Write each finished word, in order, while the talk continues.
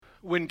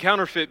When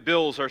counterfeit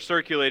bills are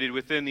circulated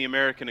within the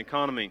American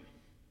economy,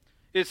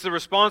 it's the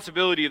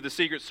responsibility of the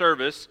Secret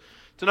Service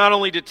to not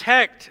only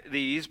detect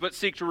these, but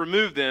seek to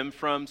remove them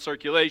from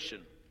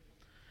circulation.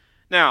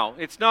 Now,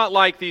 it's not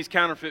like these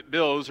counterfeit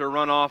bills are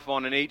run off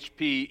on an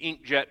HP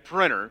inkjet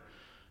printer.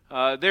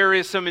 There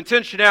is some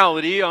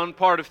intentionality on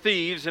part of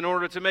thieves in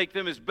order to make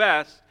them as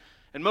best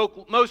and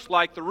most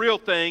like the real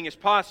thing as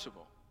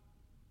possible.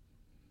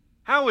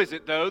 How is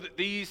it, though, that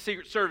these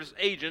Secret Service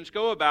agents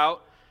go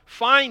about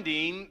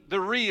finding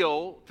the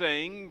real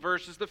thing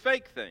versus the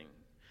fake thing?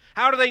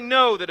 How do they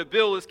know that a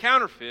bill is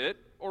counterfeit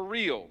or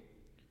real?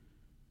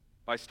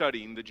 By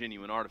studying the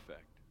genuine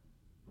artifact.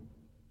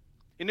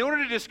 In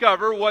order to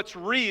discover what's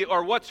real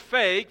or what's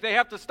fake, they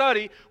have to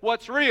study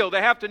what's real.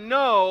 They have to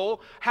know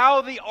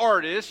how the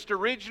artist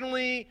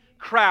originally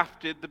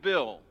crafted the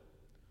bill.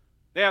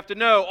 They have to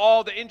know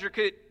all the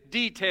intricate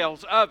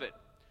details of it.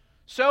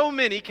 So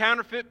many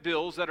counterfeit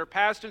bills that are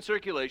passed in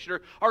circulation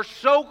are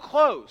so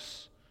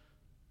close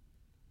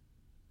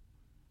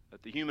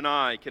that the human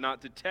eye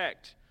cannot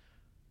detect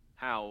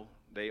how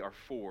they are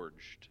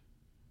forged.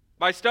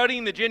 By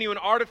studying the genuine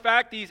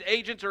artifact, these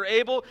agents are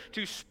able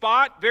to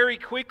spot very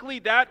quickly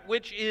that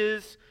which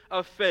is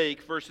a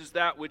fake versus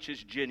that which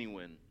is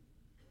genuine.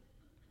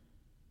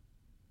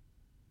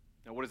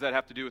 Now, what does that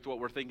have to do with what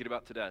we're thinking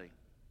about today?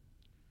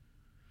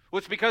 Well,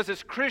 it's because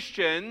as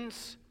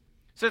Christians,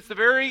 since the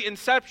very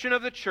inception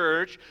of the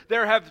church,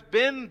 there have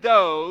been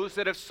those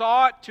that have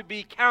sought to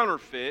be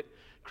counterfeit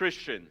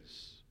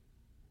Christians.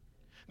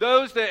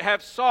 Those that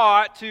have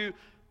sought to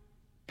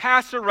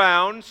pass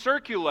around,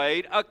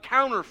 circulate a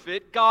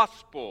counterfeit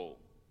gospel.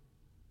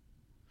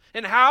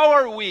 And how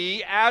are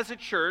we as a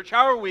church,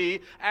 how are we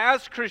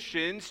as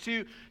Christians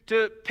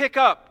to pick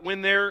up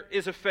when there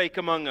is a fake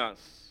among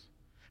us?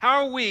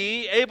 How are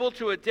we able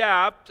to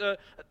adapt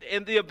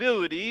and the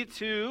ability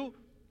to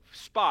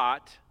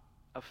spot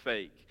a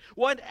fake?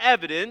 What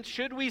evidence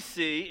should we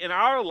see in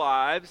our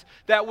lives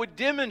that would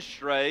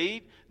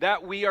demonstrate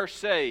that we are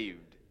saved?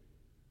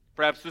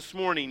 Perhaps this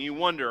morning you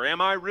wonder,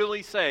 am I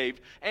really saved?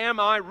 Am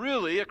I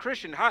really a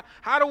Christian?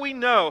 How do we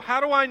know?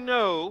 How do I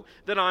know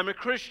that I'm a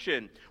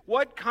Christian?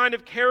 What kind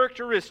of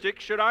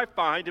characteristics should I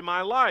find in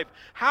my life?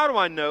 How do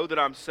I know that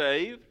I'm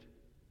saved?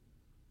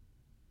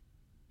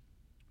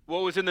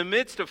 Well, it was in the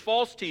midst of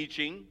false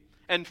teaching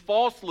and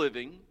false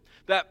living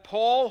that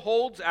Paul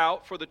holds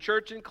out for the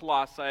church in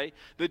Colossae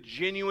the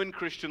genuine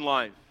Christian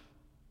life.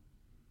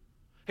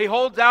 He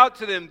holds out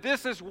to them,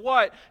 this is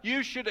what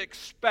you should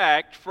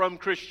expect from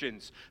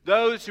Christians,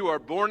 those who are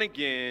born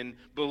again,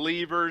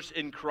 believers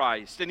in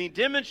Christ. And he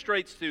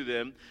demonstrates to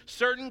them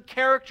certain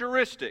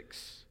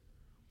characteristics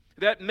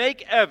that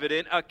make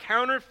evident a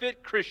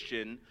counterfeit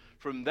Christian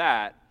from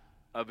that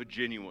of a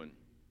genuine.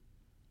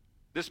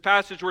 This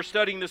passage we're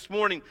studying this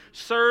morning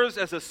serves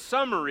as a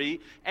summary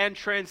and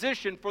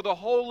transition for the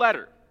whole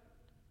letter.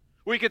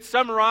 We could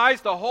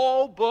summarize the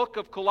whole book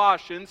of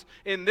Colossians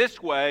in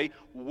this way: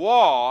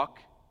 walk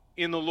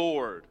in the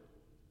Lord.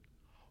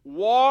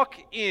 Walk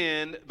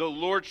in the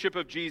lordship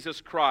of Jesus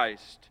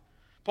Christ.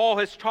 Paul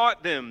has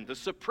taught them the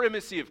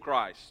supremacy of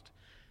Christ,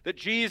 that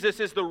Jesus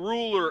is the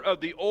ruler of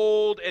the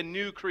old and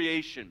new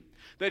creation,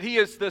 that He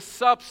is the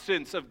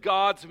substance of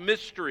God's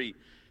mystery,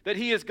 that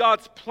He is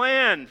God's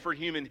plan for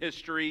human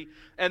history,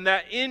 and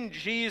that in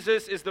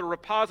Jesus is the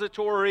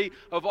repository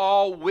of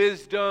all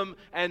wisdom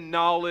and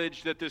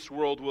knowledge that this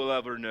world will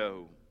ever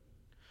know.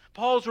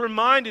 Paul's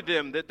reminded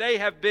them that they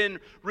have been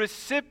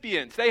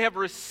recipients, they have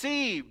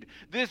received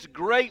this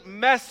great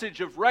message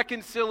of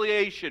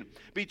reconciliation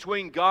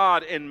between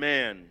God and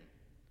man,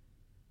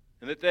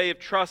 and that they have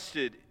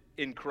trusted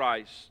in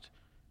Christ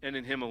and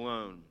in Him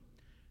alone.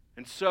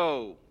 And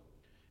so,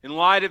 in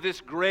light of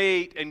this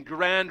great and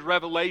grand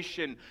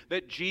revelation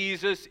that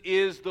Jesus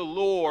is the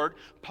Lord,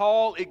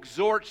 Paul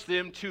exhorts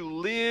them to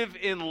live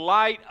in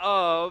light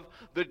of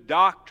the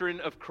doctrine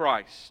of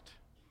Christ.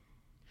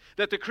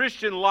 That the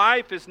Christian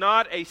life is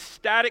not a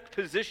static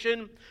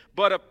position,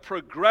 but a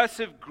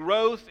progressive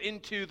growth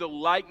into the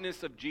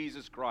likeness of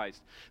Jesus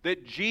Christ.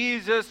 That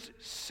Jesus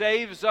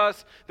saves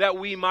us that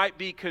we might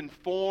be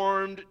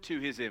conformed to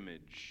His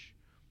image.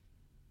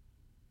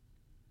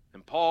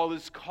 And Paul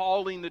is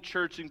calling the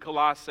church in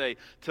Colossae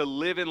to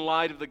live in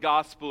light of the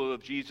gospel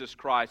of Jesus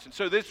Christ. And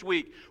so this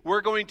week,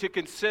 we're going to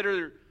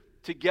consider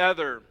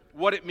together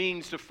what it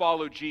means to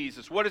follow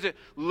Jesus. What does it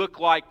look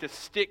like to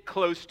stick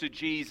close to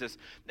Jesus?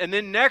 And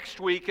then next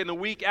week and the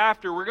week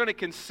after, we're going to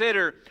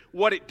consider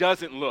what it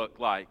doesn't look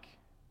like.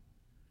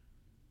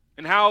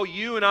 And how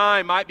you and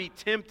I might be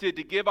tempted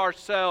to give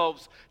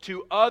ourselves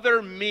to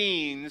other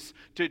means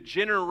to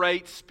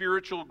generate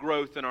spiritual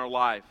growth in our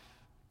life.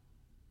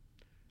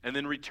 And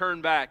then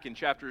return back in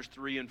chapters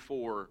 3 and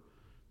 4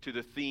 to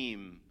the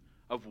theme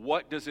of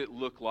what does it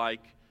look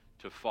like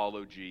to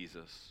follow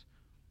Jesus?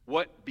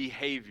 What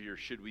behavior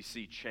should we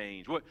see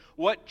change?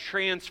 What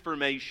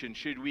transformation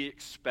should we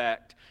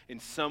expect in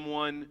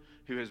someone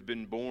who has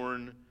been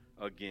born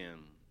again?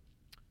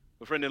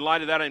 Well, friend, in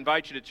light of that, I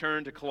invite you to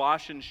turn to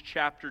Colossians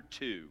chapter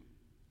 2.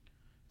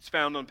 It's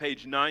found on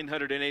page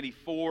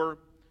 984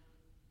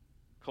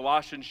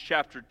 Colossians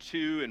chapter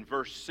 2 and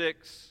verse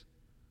 6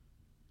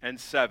 and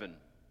 7.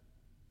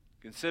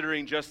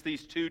 Considering just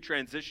these two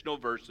transitional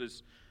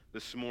verses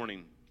this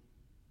morning.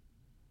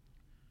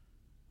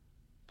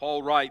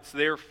 Paul writes,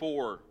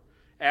 "Therefore,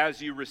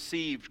 as you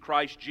received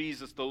Christ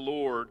Jesus the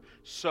Lord,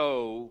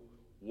 so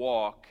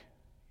walk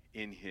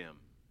in Him.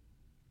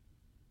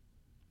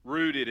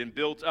 Rooted and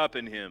built up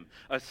in Him,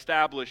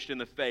 established in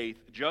the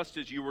faith, just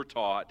as you were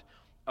taught,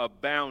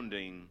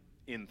 abounding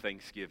in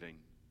thanksgiving."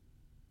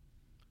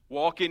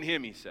 Walk in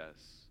Him, he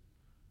says.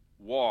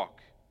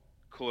 Walk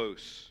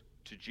close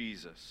to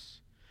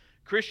Jesus.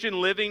 Christian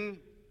living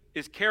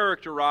is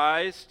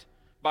characterized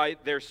by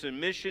their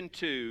submission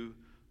to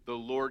the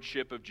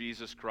lordship of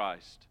Jesus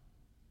Christ.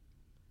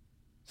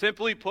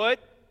 Simply put,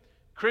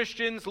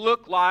 Christians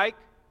look like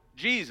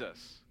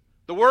Jesus.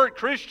 The word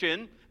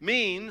Christian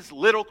means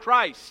little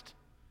Christ.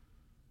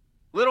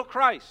 Little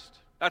Christ.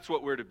 That's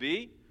what we're to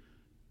be.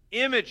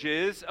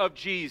 Images of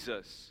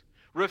Jesus.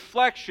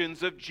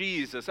 Reflections of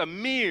Jesus. A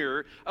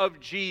mirror of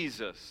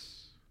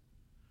Jesus.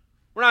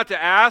 We're not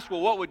to ask, well,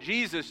 what would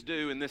Jesus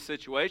do in this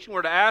situation?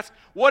 We're to ask,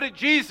 what did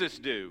Jesus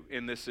do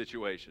in this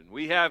situation?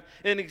 We have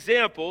an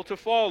example to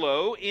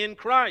follow in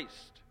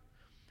Christ.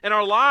 And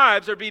our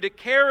lives are to be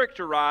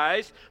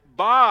characterized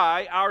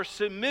by our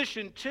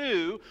submission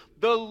to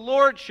the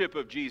lordship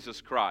of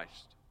Jesus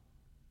Christ.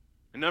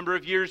 A number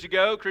of years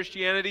ago,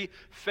 Christianity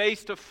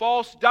faced a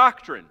false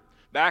doctrine.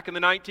 Back in the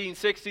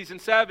 1960s and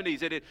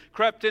 70s, it had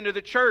crept into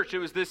the church. It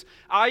was this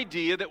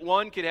idea that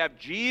one could have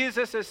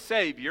Jesus as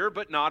Savior,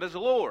 but not as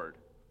Lord.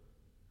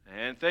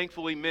 And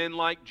thankfully, men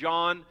like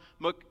John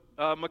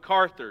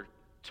MacArthur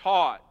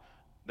taught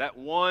that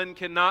one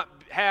cannot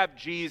have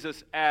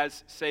Jesus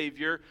as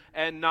Savior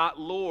and not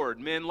Lord.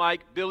 Men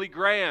like Billy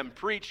Graham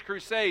preached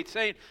crusades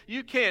saying,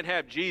 you can't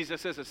have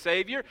Jesus as a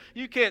Savior.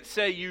 You can't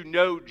say you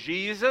know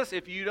Jesus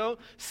if you don't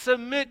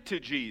submit to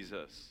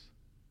Jesus.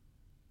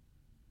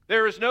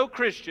 There is no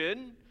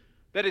Christian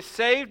that is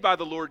saved by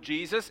the Lord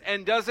Jesus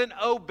and doesn't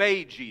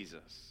obey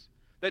Jesus,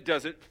 that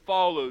doesn't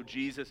follow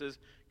Jesus'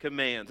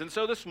 commands. And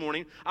so this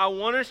morning, I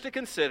want us to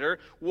consider,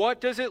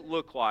 what does it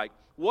look like?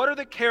 What are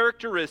the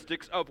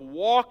characteristics of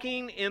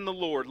walking in the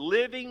Lord,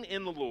 living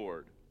in the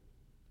Lord?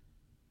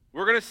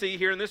 We're going to see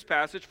here in this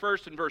passage,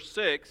 first in verse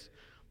 6,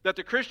 that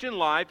the Christian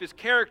life is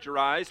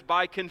characterized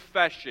by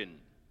confession.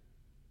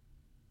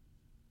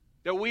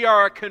 That we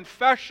are a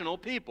confessional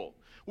people.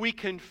 We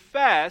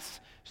confess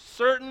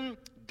certain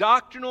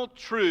doctrinal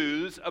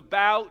truths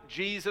about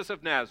Jesus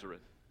of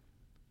Nazareth.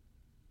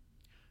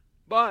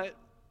 But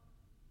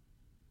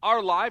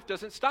our life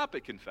doesn't stop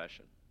at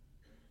confession,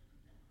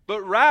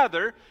 but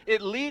rather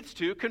it leads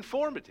to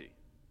conformity.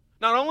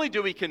 Not only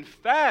do we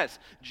confess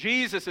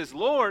Jesus is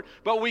Lord,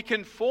 but we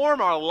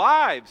conform our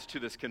lives to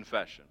this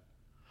confession.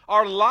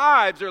 Our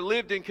lives are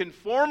lived in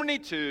conformity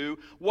to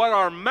what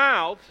our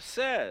mouth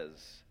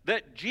says,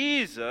 that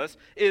Jesus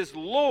is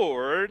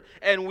Lord,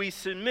 and we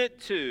submit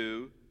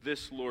to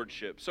this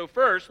lordship. So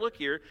first, look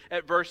here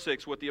at verse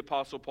 6, what the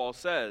Apostle Paul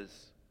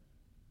says.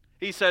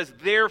 He says,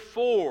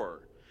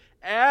 "Therefore,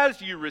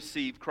 as you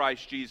receive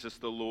Christ Jesus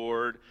the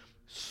Lord,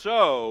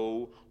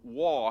 so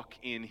walk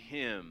in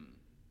Him."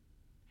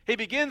 He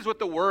begins with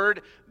the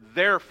word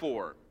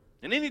therefore.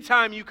 And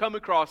anytime you come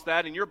across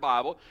that in your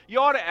Bible, you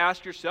ought to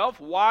ask yourself,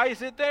 why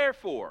is it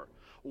therefore?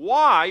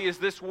 Why is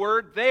this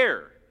word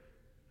there?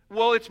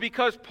 Well, it's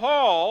because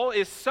Paul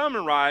is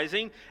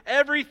summarizing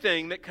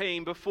everything that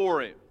came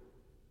before him.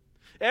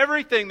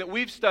 Everything that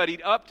we've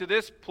studied up to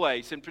this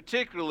place, and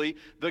particularly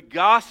the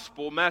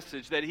gospel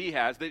message that he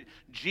has, that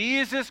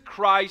Jesus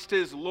Christ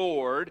is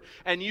Lord,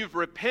 and you've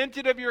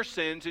repented of your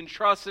sins and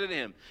trusted in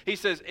Him. He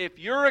says, if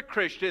you're a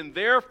Christian,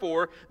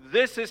 therefore,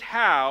 this is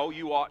how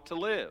you ought to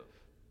live.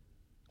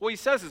 Well, he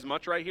says as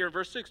much right here in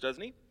verse 6,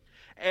 doesn't he?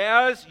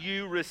 As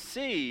you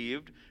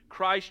received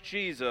Christ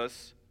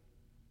Jesus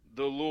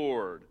the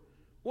Lord.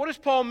 What does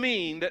Paul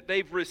mean that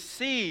they've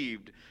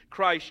received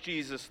Christ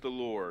Jesus the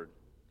Lord?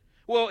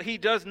 Well, he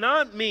does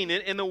not mean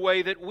it in the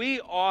way that we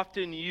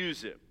often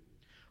use it.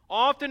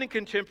 Often in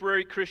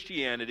contemporary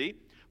Christianity,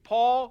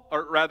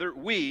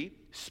 we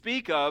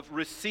speak of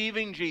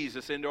receiving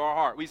Jesus into our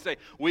heart. We say,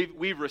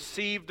 we've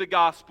received the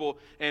gospel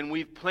and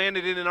we've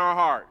planted it in our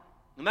heart.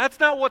 And that's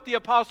not what the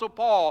Apostle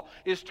Paul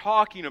is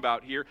talking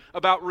about here,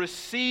 about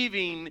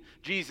receiving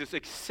Jesus,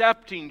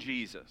 accepting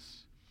Jesus.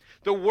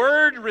 The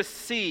word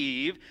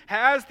receive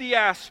has the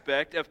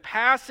aspect of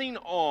passing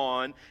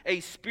on a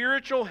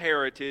spiritual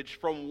heritage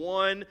from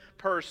one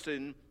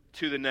person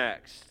to the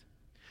next.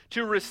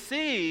 To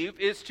receive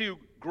is to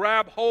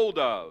grab hold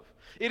of.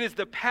 It is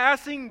the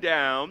passing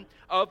down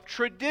of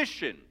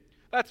tradition.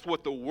 That's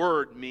what the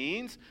word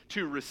means,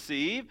 to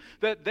receive,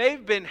 that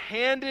they've been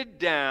handed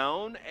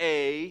down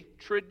a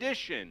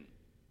tradition.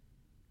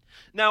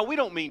 Now, we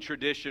don't mean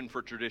tradition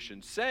for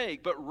tradition's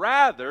sake, but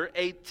rather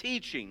a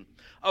teaching,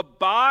 a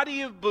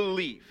body of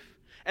belief.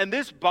 And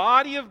this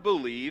body of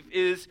belief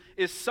is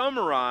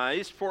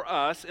summarized for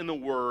us in the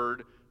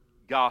word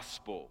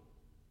gospel.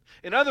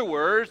 In other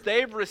words,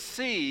 they've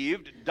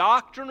received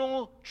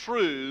doctrinal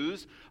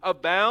truths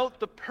about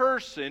the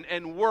person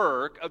and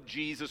work of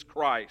Jesus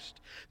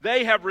Christ.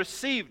 They have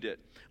received it.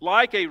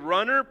 Like a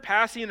runner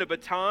passing a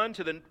baton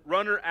to the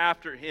runner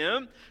after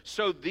him,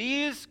 so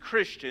these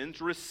Christians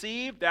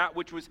received that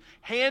which was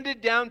handed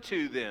down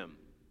to them.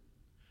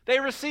 They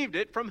received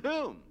it from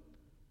whom?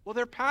 Well,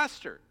 their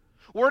pastor.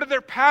 Where did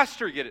their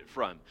pastor get it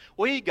from?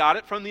 Well, he got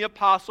it from the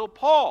Apostle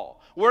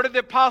Paul. Where did the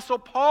Apostle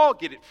Paul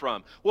get it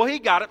from? Well, he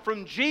got it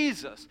from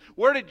Jesus.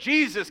 Where did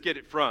Jesus get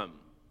it from?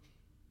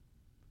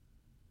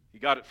 He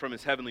got it from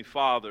his heavenly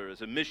Father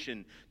as a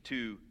mission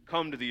to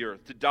come to the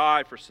earth, to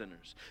die for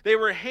sinners. They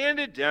were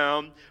handed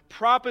down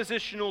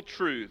propositional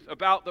truth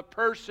about the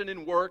person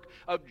and work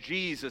of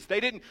Jesus. They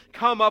didn't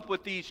come up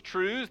with these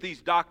truths,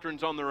 these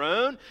doctrines on their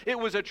own. It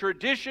was a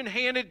tradition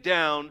handed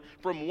down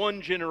from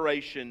one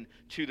generation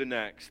to the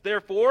next.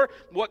 Therefore,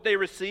 what they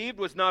received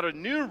was not a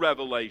new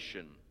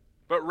revelation,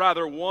 but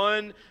rather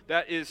one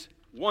that is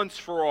once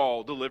for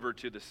all delivered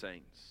to the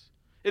saints.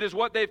 It is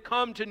what they've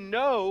come to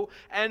know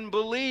and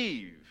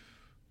believe.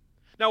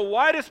 Now,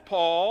 why does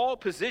Paul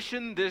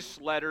position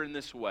this letter in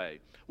this way?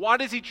 Why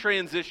does he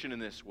transition in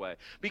this way?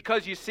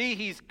 Because you see,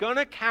 he's going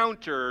to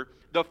counter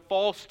the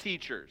false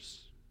teachers.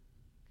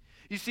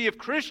 You see, if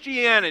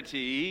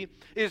Christianity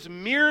is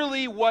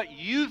merely what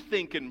you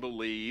think and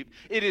believe,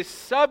 it is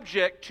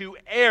subject to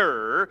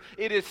error,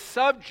 it is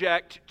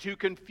subject to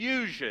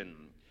confusion.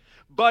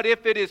 But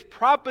if it is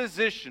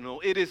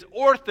propositional, it is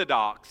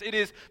orthodox, it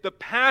is the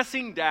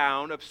passing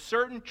down of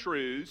certain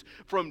truths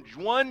from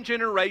one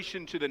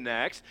generation to the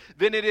next,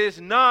 then it is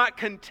not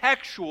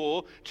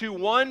contextual to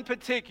one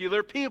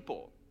particular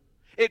people.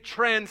 It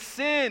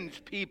transcends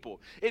people.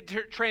 It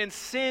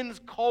transcends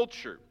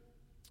culture.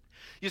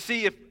 You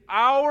see, if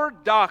our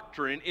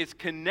doctrine is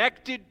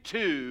connected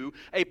to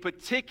a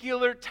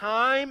particular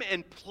time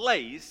and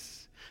place,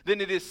 then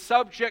it is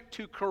subject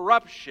to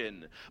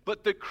corruption.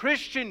 But the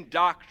Christian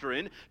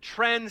doctrine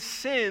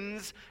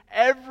transcends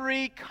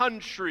every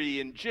country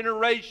and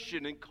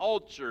generation and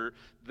culture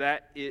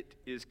that it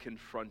is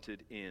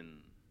confronted in.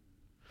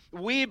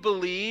 We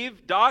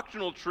believe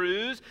doctrinal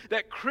truths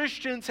that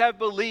Christians have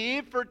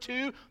believed for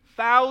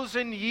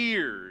 2,000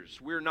 years.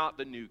 We're not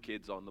the new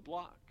kids on the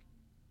block.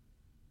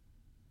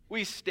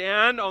 We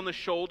stand on the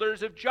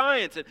shoulders of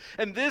giants.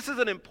 And this is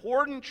an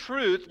important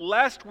truth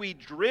lest we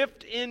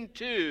drift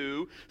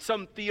into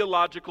some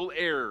theological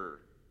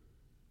error.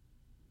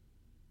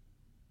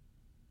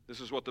 This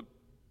is what the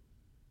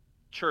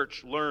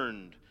church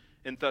learned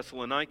in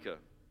Thessalonica.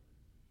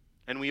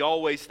 And we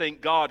always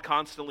thank God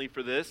constantly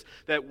for this,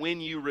 that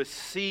when you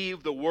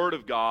receive the Word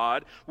of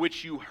God,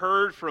 which you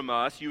heard from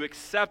us, you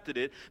accepted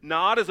it,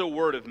 not as a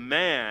word of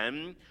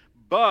man,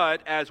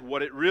 but as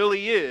what it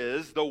really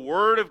is, the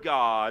Word of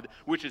God,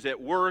 which is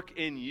at work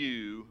in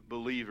you,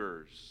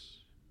 believers.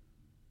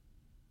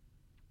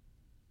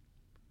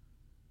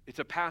 It's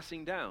a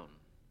passing down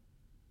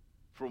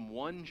from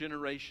one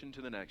generation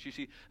to the next. You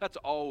see, that's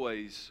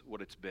always what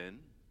it's been.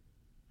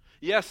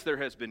 Yes, there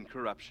has been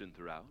corruption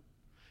throughout.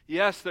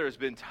 Yes, there has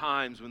been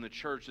times when the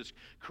church has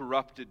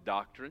corrupted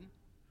doctrine,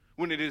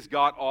 when it has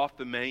got off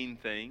the main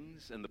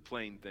things and the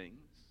plain things.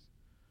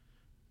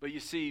 But you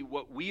see,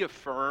 what we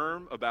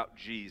affirm about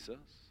Jesus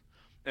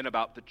and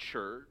about the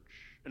church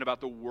and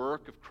about the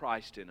work of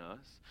Christ in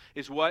us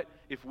is what,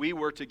 if we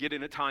were to get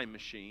in a time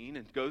machine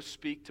and go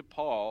speak to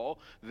Paul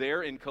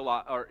there in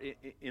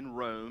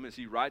Rome as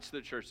he writes to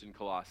the church in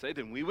Colossae,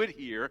 then we would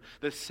hear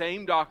the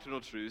same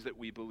doctrinal truths that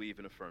we believe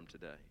and affirm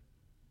today.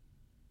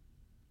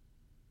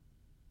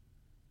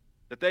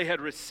 That they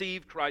had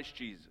received Christ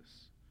Jesus.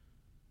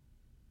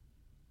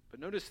 But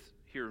notice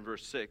here in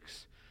verse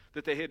 6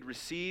 that they had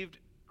received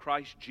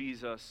Christ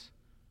Jesus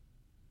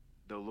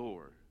the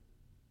Lord.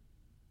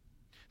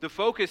 The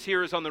focus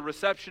here is on the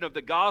reception of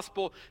the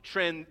gospel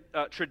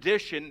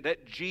tradition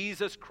that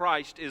Jesus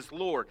Christ is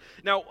Lord.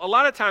 Now, a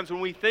lot of times when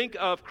we think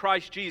of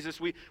Christ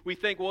Jesus, we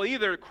think, well,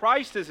 either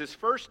Christ is his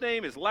first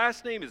name, his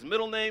last name, his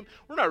middle name.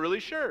 We're not really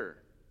sure.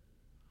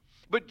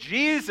 But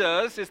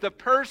Jesus is the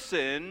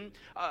person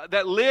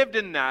that lived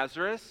in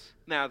Nazareth.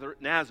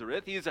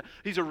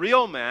 He's a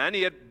real man.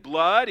 He had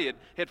blood. He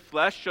had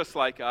flesh just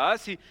like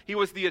us. He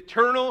was the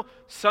eternal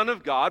Son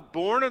of God,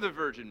 born of the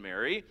Virgin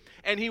Mary,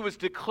 and he was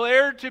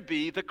declared to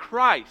be the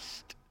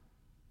Christ.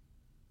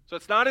 So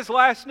it's not his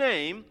last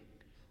name.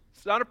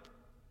 It's not a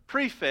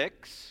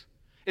prefix.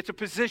 It's a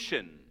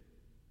position.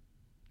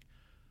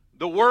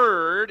 The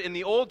word in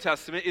the Old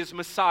Testament is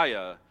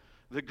Messiah.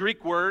 The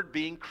Greek word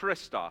being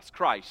Christos,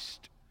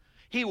 Christ.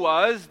 He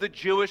was the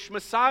Jewish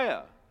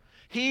Messiah.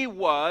 He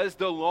was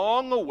the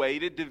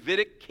long-awaited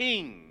Davidic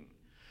king.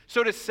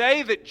 So to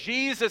say that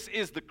Jesus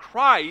is the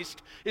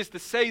Christ is to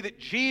say that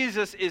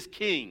Jesus is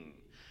king.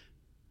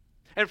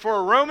 And for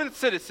a Roman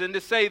citizen to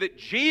say that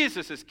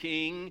Jesus is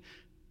king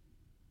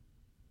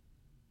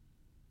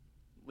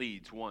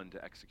leads one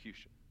to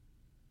execution.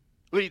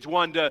 Leads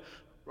one to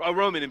a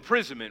Roman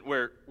imprisonment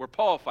where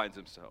Paul finds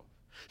himself.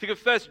 To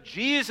confess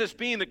Jesus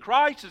being the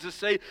Christ is to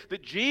say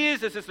that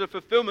Jesus is the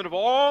fulfillment of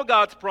all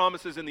God's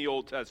promises in the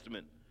Old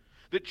Testament.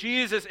 That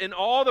Jesus and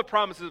all the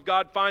promises of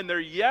God find their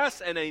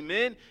yes and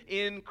amen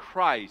in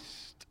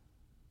Christ.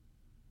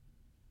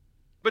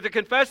 But to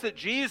confess that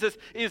Jesus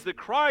is the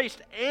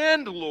Christ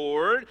and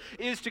Lord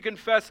is to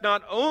confess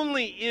not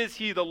only is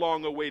He the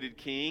long-awaited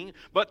King,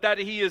 but that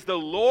He is the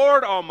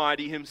Lord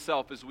Almighty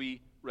Himself, as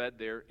we read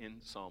there in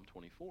Psalm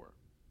 24.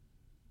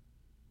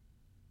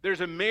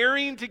 There's a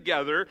marrying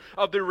together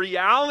of the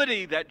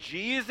reality that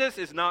Jesus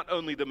is not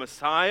only the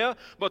Messiah,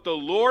 but the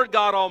Lord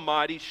God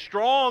Almighty,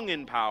 strong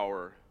in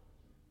power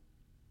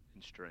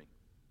and strength.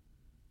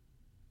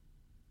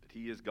 That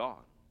He is God.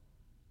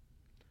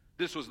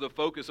 This was the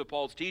focus of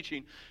Paul's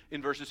teaching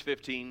in verses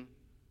 15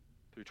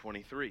 through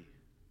 23.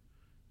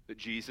 That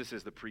Jesus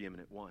is the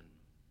preeminent one.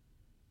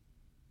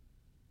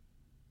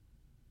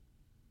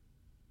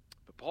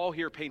 But Paul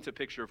here paints a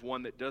picture of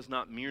one that does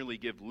not merely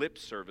give lip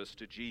service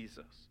to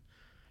Jesus.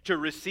 To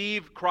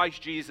receive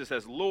Christ Jesus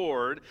as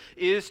Lord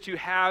is to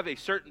have a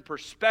certain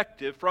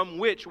perspective from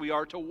which we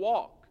are to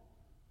walk.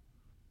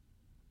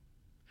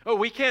 Oh,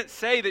 we can't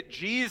say that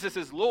Jesus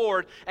is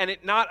Lord and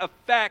it not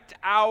affect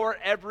our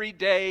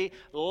everyday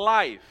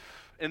life.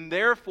 And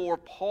therefore,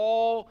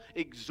 Paul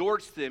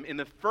exhorts them in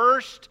the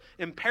first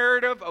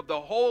imperative of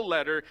the whole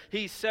letter.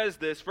 He says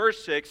this,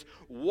 verse 6,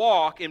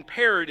 walk,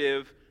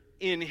 imperative,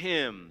 in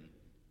Him.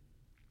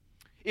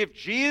 If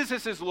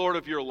Jesus is Lord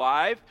of your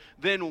life,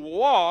 then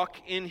walk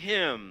in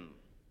Him.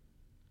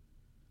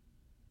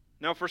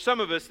 Now, for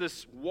some of us,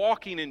 this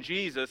walking in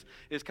Jesus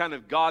is kind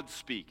of God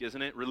speak,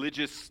 isn't it?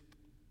 Religious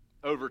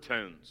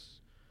overtones.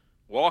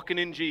 Walking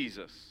in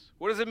Jesus.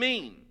 What does it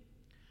mean?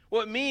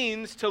 Well, it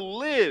means to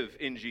live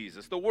in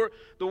Jesus. The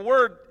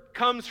word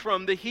comes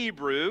from the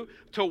Hebrew.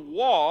 To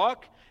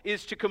walk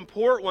is to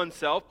comport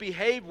oneself,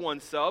 behave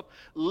oneself,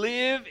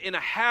 live in a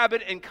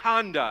habit and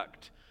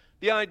conduct.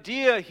 The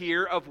idea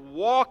here of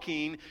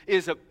walking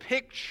is a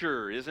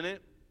picture, isn't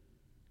it?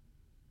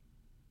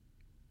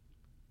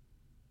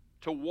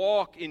 To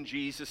walk in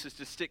Jesus is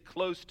to stick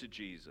close to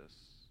Jesus.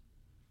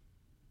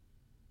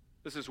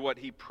 This is what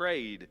he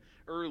prayed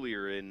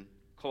earlier in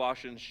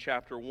Colossians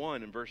chapter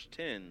 1 and verse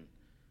 10.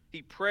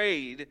 He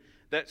prayed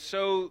that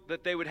so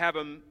that they would have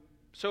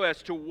so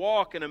as to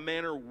walk in a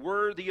manner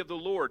worthy of the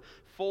Lord,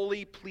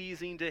 fully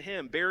pleasing to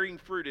Him, bearing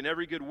fruit in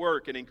every good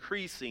work and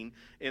increasing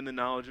in the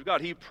knowledge of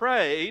God. He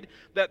prayed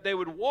that they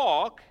would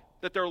walk,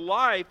 that their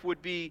life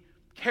would be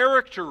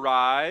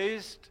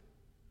characterized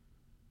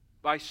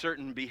by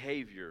certain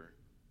behavior.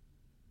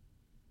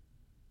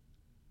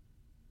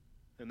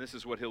 And this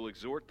is what he'll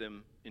exhort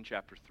them in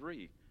chapter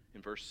 3,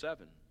 in verse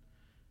 7.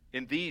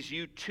 In these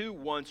you too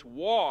once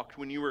walked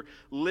when you were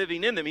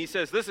living in them. He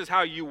says, this is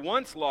how you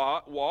once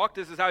walked,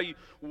 this is how you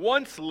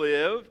once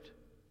lived,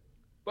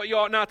 but you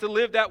ought not to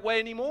live that way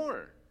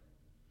anymore.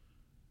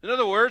 In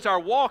other words, our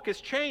walk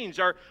has changed,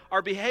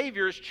 our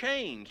behavior has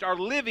changed, our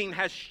living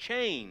has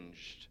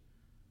changed.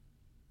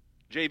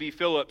 J.B.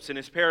 Phillips, in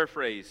his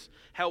paraphrase,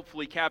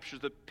 helpfully captures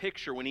the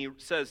picture when he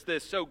says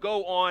this, so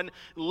go on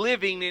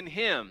living in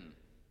Him.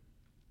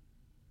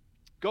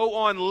 Go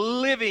on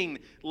living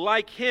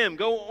like Him.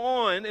 Go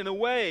on in the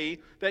way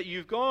that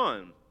you've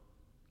gone.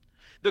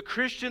 The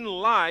Christian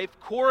life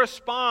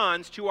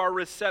corresponds to our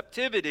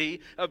receptivity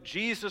of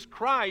Jesus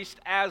Christ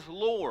as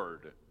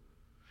Lord.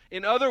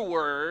 In other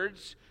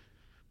words,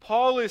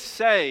 Paul is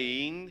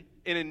saying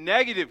in a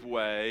negative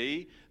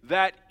way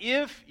that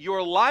if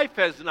your life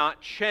has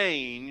not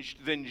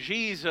changed, then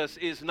Jesus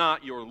is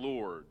not your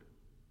Lord.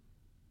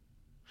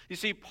 You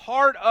see,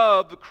 part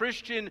of the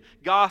Christian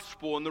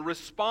gospel and the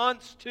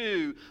response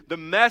to the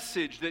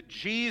message that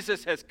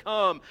Jesus has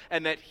come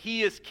and that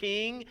He is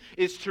King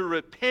is to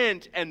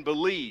repent and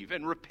believe.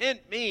 And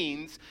repent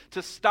means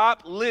to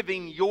stop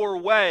living your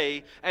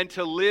way and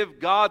to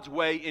live God's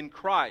way in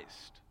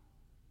Christ.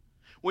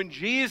 When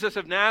Jesus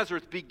of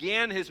Nazareth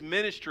began His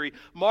ministry,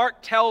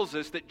 Mark tells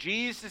us that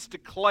Jesus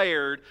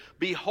declared,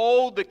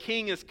 behold, the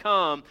King has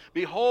come.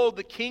 Behold,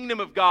 the kingdom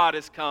of God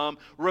has come.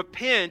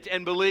 Repent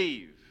and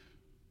believe.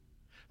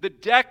 The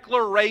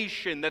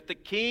declaration that the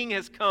King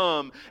has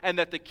come and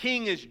that the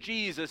King is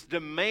Jesus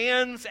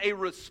demands a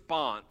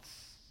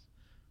response.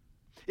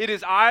 It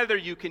is either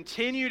you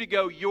continue to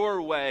go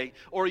your way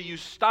or you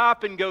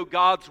stop and go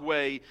God's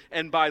way,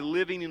 and by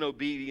living in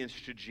obedience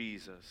to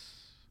Jesus.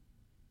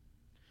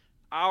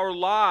 Our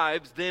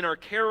lives then are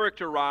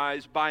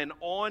characterized by an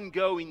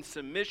ongoing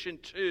submission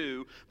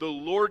to the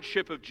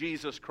Lordship of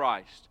Jesus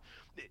Christ.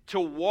 To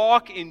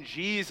walk in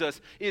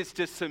Jesus is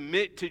to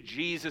submit to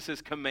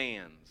Jesus'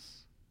 commands.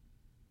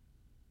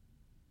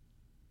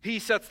 He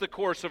sets the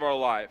course of our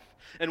life,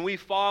 and we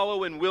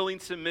follow in willing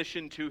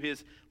submission to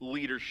His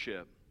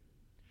leadership.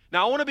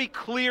 Now, I want to be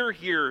clear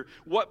here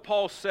what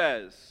Paul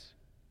says.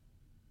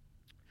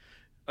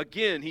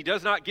 Again, he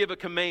does not give a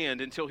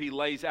command until he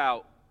lays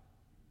out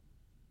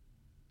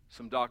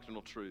some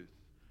doctrinal truth.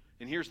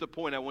 And here's the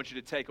point I want you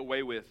to take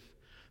away with.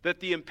 That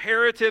the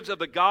imperatives of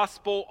the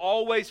gospel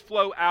always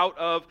flow out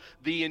of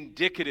the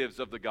indicatives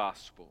of the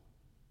gospel.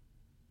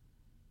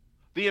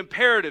 The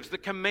imperatives, the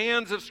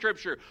commands of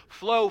Scripture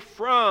flow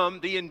from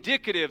the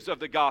indicatives of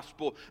the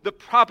gospel, the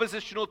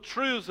propositional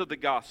truths of the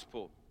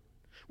gospel.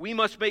 We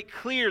must make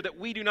clear that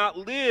we do not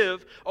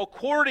live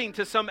according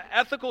to some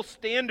ethical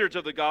standards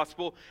of the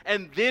gospel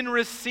and then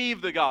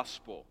receive the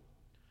gospel.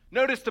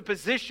 Notice the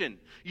position.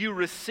 You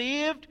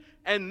received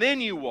and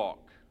then you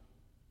walk.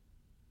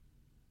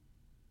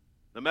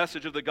 The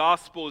message of the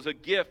gospel is a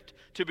gift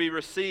to be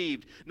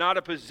received, not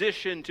a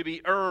position to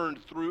be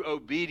earned through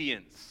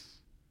obedience.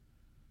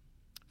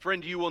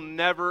 Friend, you will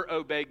never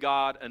obey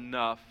God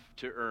enough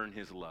to earn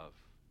His love.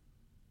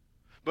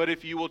 But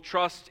if you will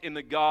trust in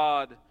the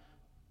God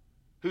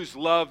whose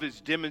love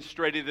is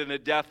demonstrated in the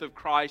death of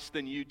Christ,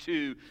 then you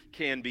too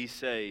can be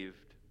saved.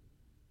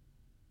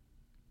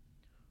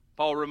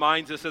 Paul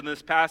reminds us in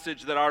this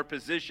passage that our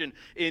position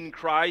in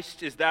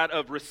Christ is that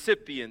of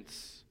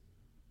recipients,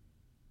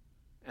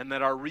 and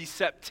that our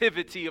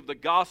receptivity of the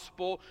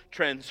gospel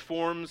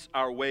transforms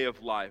our way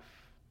of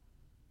life.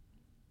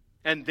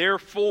 And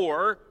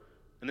therefore,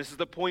 and this is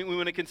the point we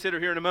want to consider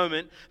here in a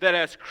moment, that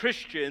as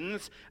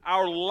Christians,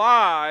 our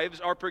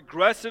lives are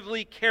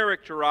progressively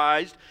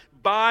characterized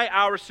by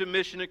our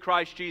submission to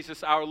Christ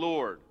Jesus our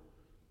Lord.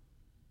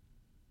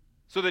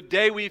 So the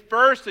day we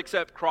first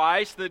accept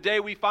Christ, the day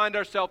we find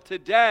ourselves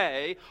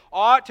today,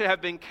 ought to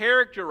have been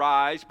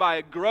characterized by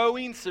a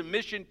growing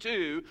submission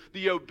to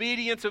the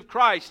obedience of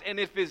Christ. And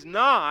if is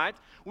not,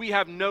 we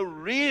have no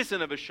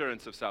reason of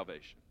assurance of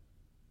salvation.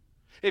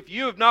 If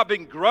you have not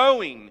been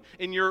growing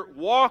in your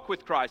walk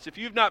with Christ, if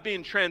you've not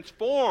been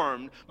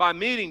transformed by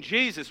meeting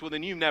Jesus, well,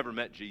 then you've never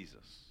met Jesus.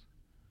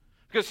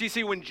 Because you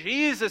see, when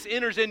Jesus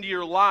enters into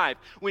your life,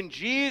 when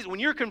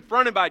you're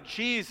confronted by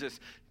Jesus,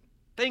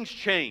 things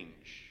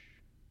change.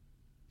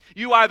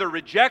 You either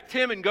reject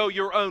Him and go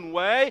your own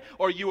way,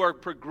 or you are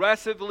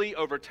progressively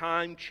over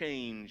time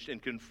changed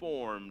and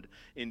conformed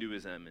into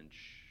His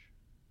image.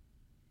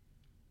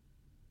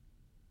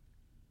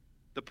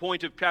 The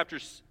point of chapter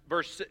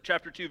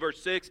 2,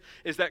 verse 6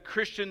 is that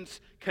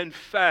Christians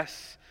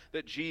confess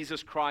that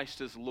Jesus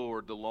Christ is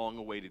Lord, the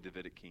long-awaited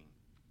Davidic King.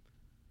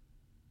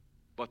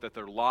 But that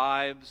their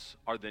lives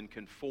are then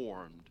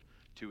conformed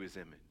to His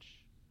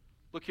image.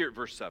 Look here at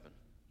verse 7.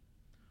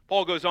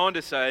 Paul goes on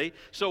to say,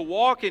 so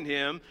walk in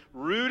Him,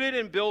 rooted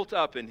and built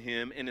up in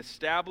Him, and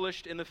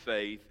established in the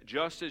faith,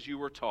 just as you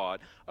were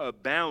taught,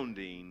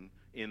 abounding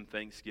in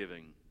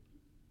thanksgiving.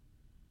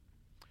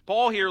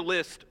 Paul here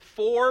lists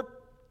 4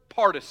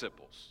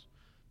 participles.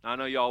 Now, I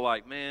know y'all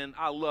like, man,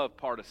 I love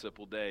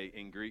participle day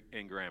in Greek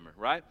and grammar,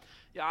 right?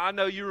 Yeah, I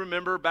know you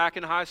remember back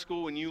in high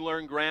school when you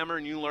learned grammar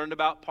and you learned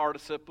about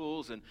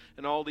participles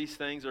and all these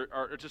things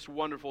are just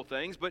wonderful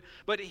things.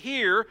 But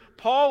here,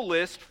 Paul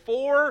lists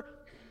 4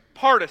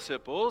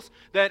 participles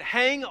that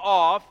hang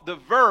off the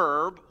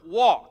verb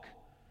walk.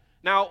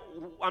 Now,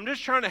 I'm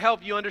just trying to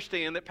help you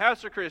understand that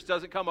Pastor Chris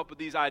doesn't come up with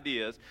these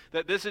ideas,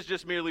 that this is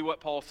just merely what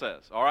Paul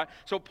says, all right?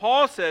 So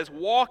Paul says,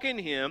 walk in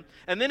Him,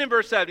 and then in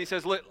verse 7 he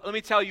says, let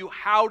me tell you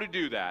how to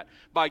do that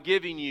by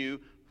giving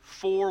you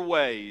 4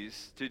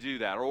 ways to do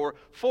that, or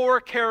 4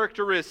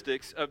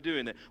 characteristics of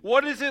doing that.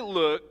 What does it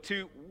look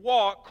to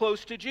walk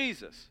close to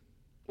Jesus?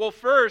 Well,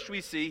 first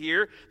we see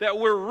here that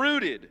we're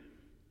rooted.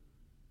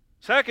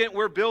 Second,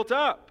 we're built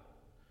up.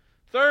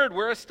 Third,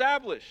 we're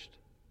established.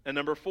 And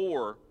number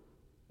 4,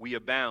 we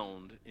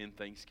abound in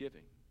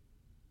thanksgiving.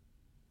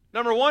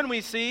 Number 1,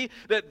 we see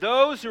that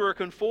those who are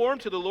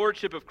conformed to the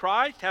lordship of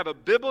Christ have a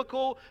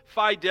biblical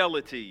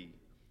fidelity.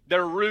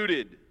 They're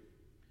rooted.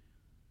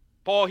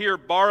 Paul here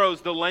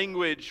borrows the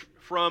language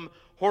from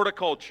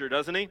horticulture,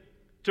 doesn't he?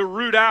 To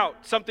root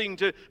out, something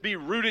to be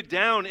rooted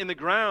down in the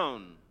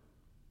ground.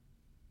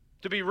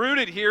 To be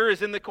rooted here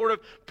is in the court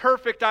of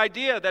perfect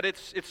idea, that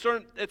it's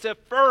a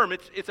firm,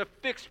 it's a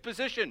fixed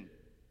position.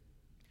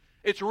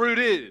 It's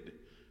rooted.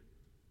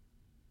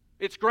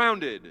 It's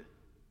grounded.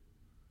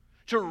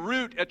 To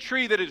root, a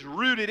tree that is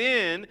rooted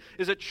in,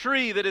 is a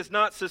tree that is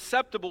not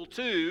susceptible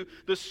to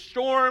the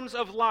storms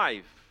of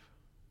life.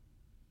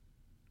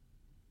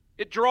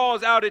 It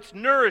draws out its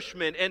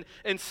nourishment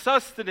and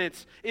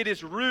sustenance. It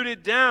is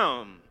rooted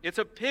down. It's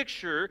a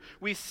picture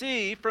we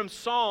see from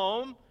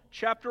Psalm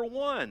chapter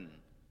 1.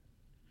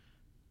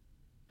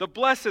 The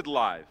blessed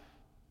life.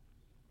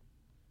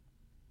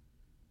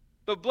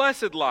 The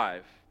blessed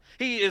life.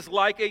 He is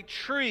like a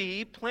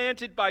tree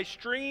planted by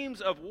streams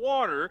of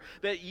water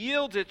that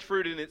yields its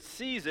fruit in its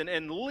season,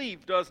 and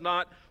leaf does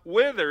not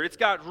wither. It's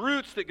got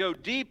roots that go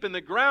deep in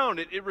the ground.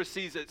 It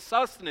receives its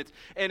sustenance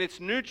and its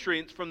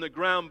nutrients from the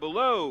ground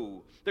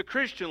below. The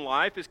Christian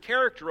life is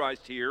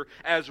characterized here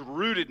as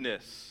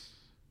rootedness.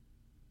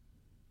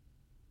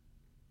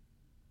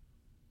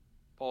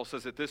 Paul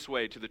says it this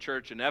way to the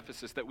church in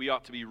Ephesus, that we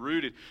ought to be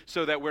rooted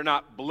so that we're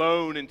not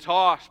blown and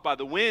tossed by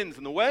the winds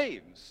and the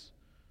waves.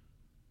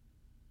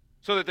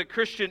 So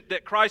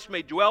that Christ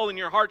may dwell in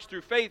your hearts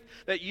through faith,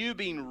 that you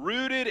being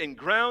rooted and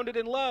grounded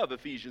in love,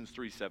 Ephesians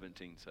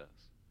 3:17 says.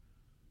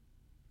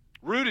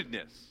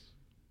 Rootedness.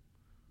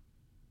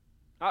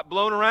 Not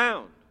blown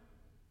around.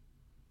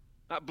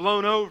 Not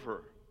blown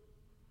over.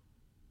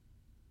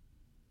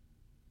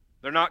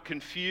 They're not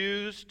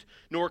confused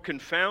nor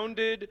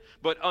confounded,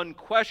 but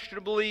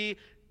unquestionably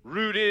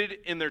rooted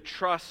in their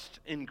trust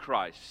in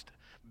Christ,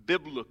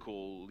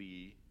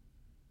 biblically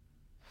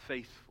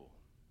faithful.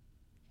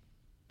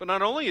 But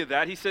not only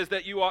that, he says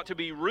that you ought to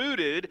be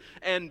rooted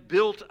and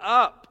built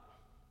up.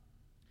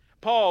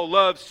 Paul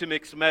loves to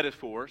mix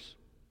metaphors.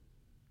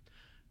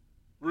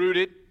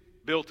 Rooted,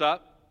 built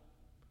up.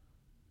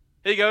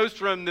 He goes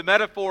from the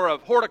metaphor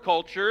of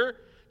horticulture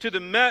to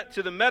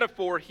the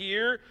metaphor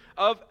here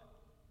of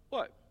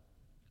what?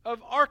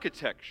 Of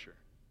architecture.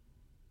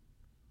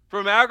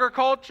 From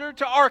agriculture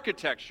to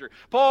architecture.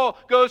 Paul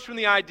goes from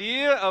the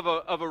idea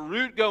of a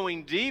root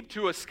going deep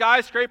to a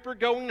skyscraper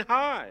going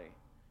high.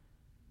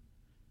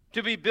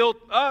 To be built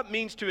up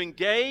means to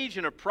engage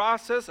in a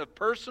process of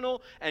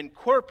personal and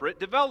corporate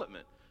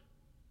development.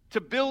 To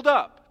build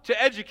up,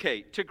 to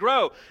educate, to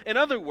grow. In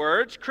other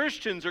words,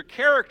 Christians are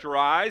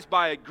characterized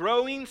by a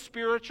growing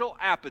spiritual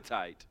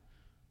appetite.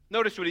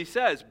 Notice what he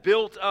says,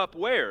 built up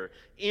where?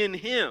 In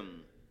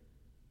Him.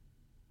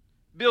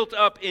 Built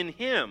up in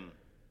Him.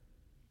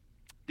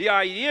 The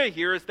idea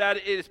here is that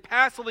it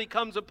passively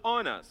comes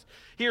upon us.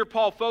 Here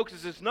Paul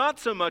focuses not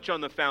so much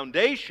on the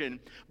foundation,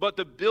 but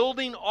the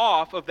building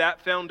off of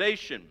that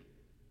foundation.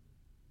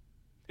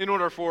 In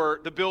order for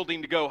the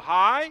building to go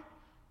high,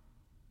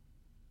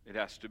 it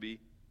has to be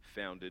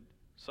founded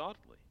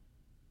solidly.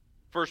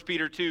 1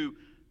 Peter 2,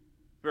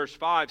 verse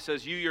 5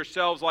 says, you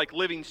yourselves like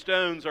living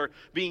stones are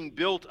being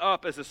built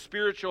up as a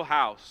spiritual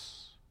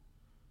house.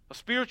 A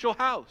spiritual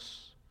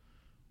house.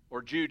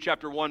 Or Jude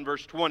chapter 1,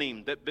 verse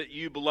 20, that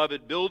you,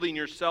 beloved, building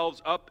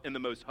yourselves up in the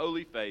most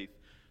holy faith.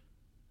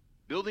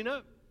 Building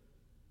up.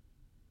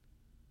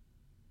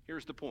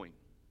 Here's the point.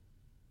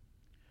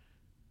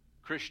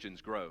 Christians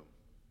grow.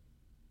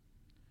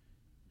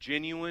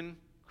 Genuine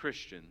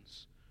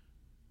Christians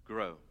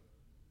grow.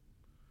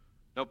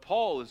 Now,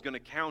 Paul is going to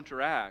counter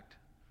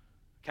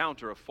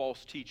a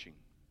false teaching.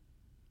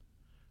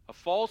 A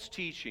false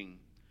teaching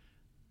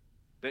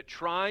that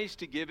tries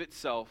to give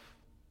itself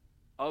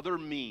other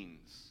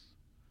means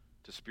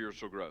to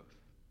spiritual growth,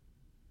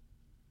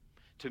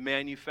 to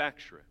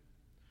manufacture it.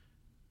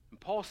 And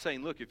Paul's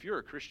saying, look, if you're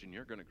a Christian,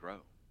 you're going to grow.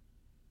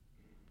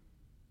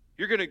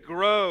 You're going to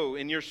grow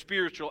in your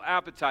spiritual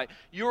appetite.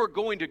 You're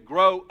going to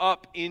grow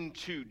up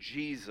into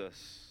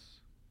Jesus.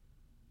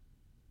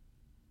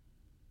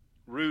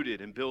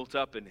 Rooted and built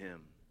up in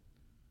Him.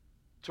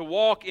 To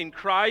walk in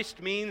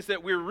Christ means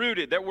that we're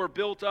rooted, that we're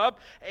built up,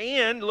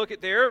 and, look at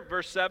there,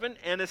 verse 7,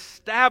 and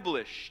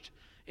established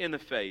in the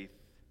faith.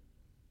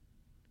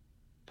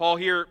 Paul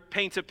here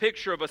paints a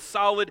picture of a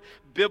solid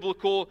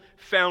biblical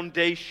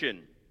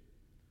foundation.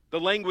 The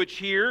language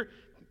here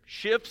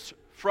shifts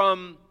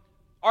from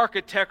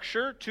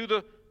architecture to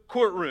the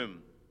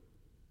courtroom.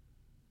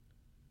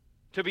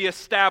 To be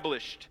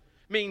established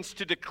means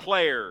to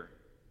declare.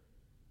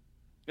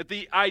 That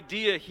the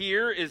idea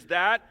here is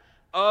that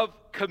of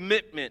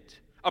commitment,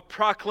 a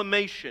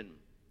proclamation.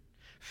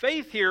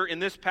 Faith here in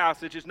this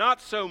passage is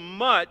not so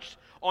much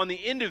on the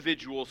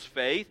individual's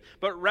faith,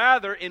 but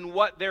rather in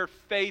what their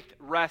faith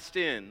rests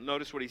in.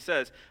 Notice what he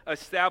says,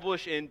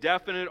 establish in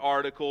definite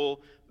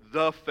article,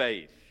 the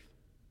faith.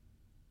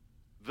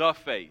 The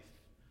faith.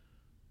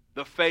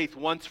 The faith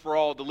once for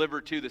all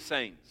delivered to the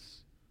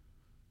saints.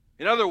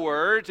 In other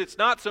words, it's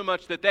not so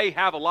much that they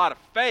have a lot of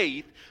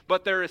faith,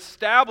 but they're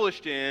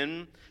established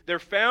in, they're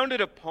founded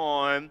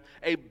upon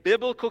a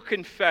biblical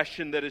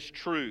confession that is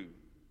true.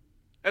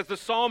 As the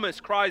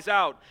psalmist cries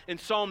out in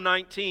Psalm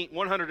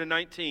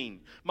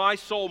 119, my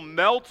soul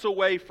melts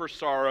away for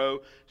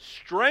sorrow,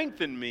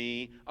 strengthen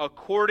me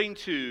according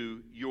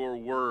to your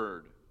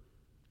word.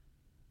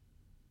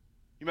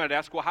 You might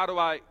ask, well, how do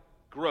I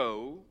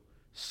grow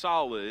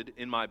solid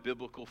in my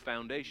biblical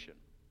foundation?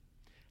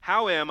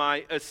 How am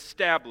I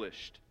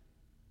established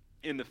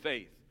in the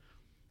faith?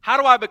 How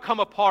do I become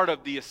a part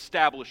of the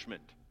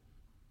establishment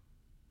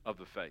of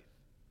the faith?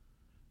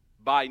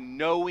 By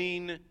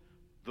knowing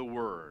the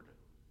Word.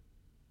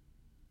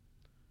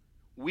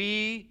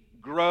 We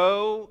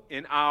grow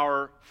in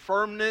our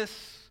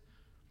firmness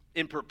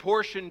in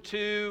proportion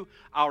to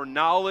our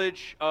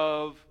knowledge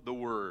of the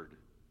Word.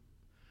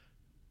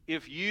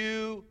 If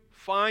you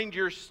find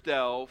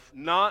yourself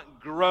not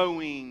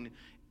growing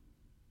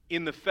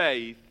in the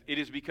faith, it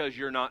is because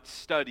you're not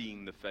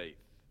studying the faith.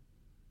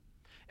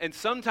 And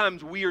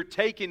sometimes we are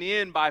taken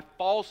in by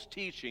false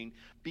teaching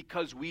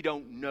because we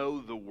don't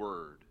know the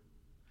Word.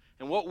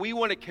 And what we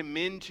want to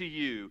commend to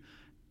you,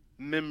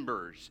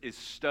 members, is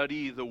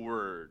study the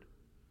Word.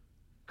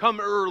 Come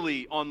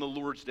early on the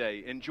Lord's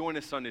Day and join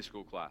a Sunday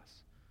school class.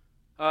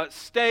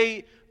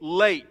 Stay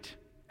late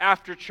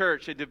after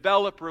church and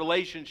develop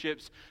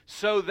relationships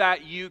so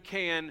that you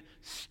can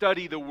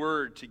study the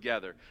Word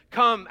together.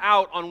 Come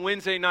out on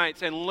Wednesday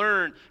nights and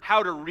learn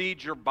how to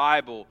read your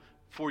Bible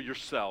for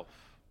yourself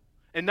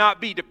and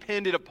not be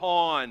dependent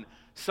upon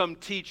some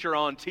teacher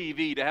on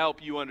TV to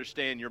help you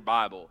understand your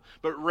Bible,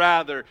 but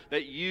rather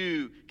that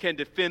you can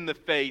defend the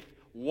faith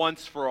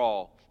once for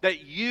all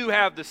that you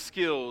have the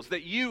skills,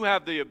 that you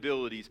have the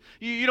abilities.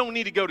 You don't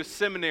need to go to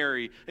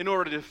seminary in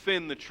order to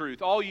defend the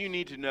truth. All you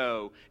need to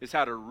know is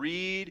how to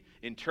read,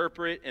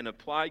 interpret, and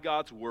apply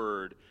God's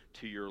Word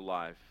to your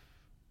life.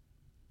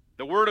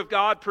 The Word of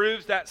God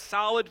proves that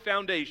solid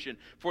foundation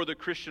for the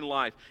Christian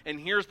life. And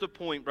here's the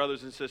point,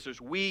 brothers and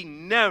sisters. We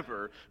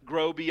never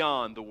grow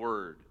beyond the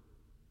Word.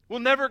 We'll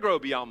never grow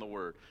beyond the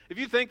Word. If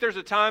you think there's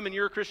a time in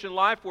your Christian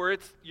life where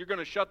you're going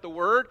to shut the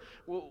Word,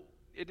 well,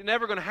 it's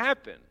never going to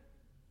happen.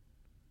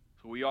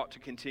 So we ought to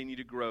continue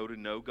to grow to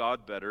know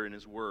God better in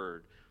His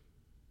Word.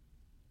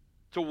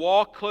 To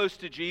walk close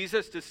to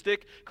Jesus, to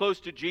stick close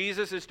to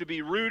Jesus, is to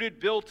be rooted,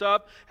 built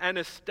up, and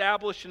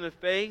established in the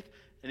faith.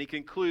 And he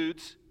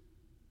concludes,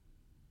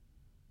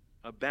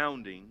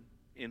 abounding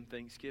in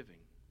thanksgiving.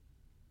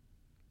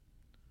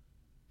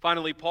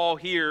 Finally, Paul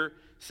here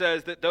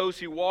says that those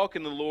who walk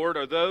in the Lord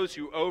are those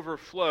who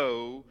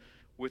overflow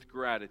with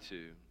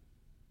gratitude.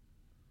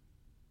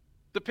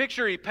 The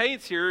picture he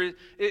paints here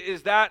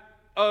is that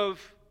of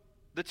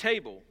the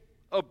table,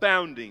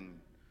 abounding,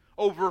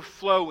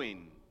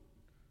 overflowing.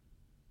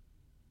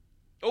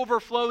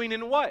 Overflowing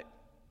in what?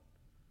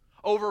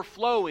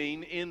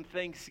 Overflowing in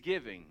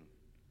thanksgiving,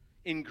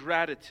 in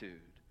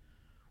gratitude.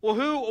 Well,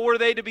 who were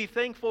they to be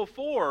thankful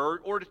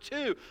for or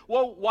to?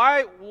 Well,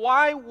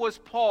 why was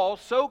Paul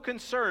so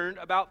concerned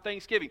about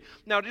thanksgiving?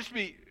 Now, just to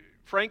be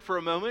frank for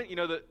a moment,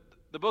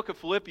 the book of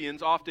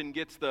Philippians often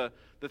gets the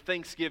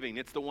thanksgiving.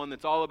 It's the one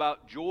that's all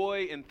about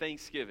joy and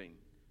thanksgiving.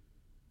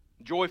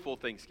 Joyful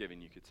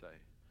thanksgiving, you could say.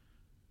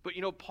 But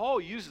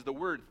Paul uses the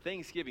word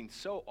thanksgiving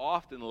so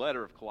often in the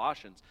letter of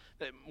Colossians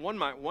that one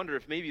might wonder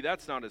if maybe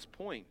that's not his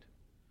point.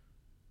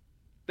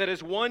 That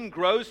as one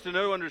grows to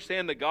know,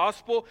 understand the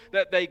gospel,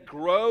 that they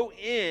grow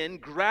in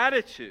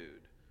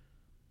gratitude.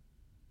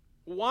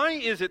 Why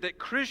is it that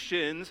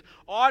Christians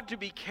ought to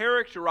be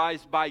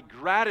characterized by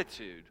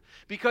gratitude?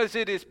 Because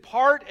it is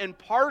part and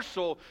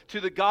parcel to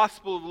the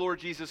gospel of the Lord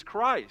Jesus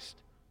Christ.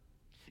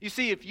 You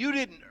see, if you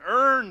didn't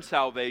earn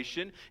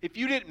salvation, if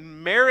you didn't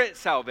merit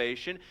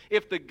salvation,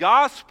 if the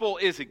gospel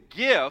is a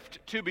gift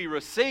to be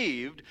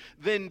received,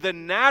 then the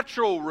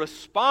natural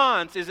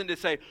response isn't to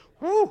say,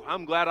 whew,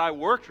 I'm glad I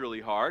worked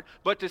really hard,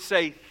 but to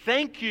say,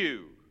 thank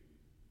you.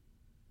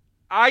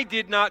 I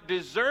did not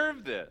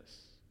deserve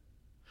this.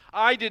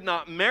 I did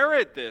not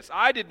merit this.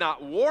 I did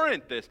not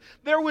warrant this.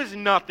 There was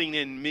nothing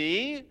in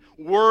me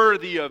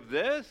worthy of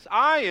this.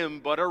 I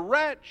am but a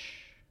wretch.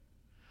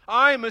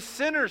 I am a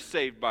sinner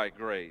saved by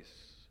grace.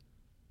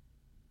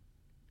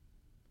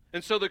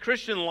 And so the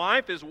Christian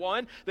life is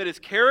one that is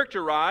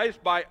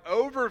characterized by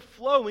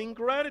overflowing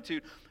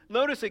gratitude.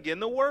 Notice again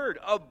the word,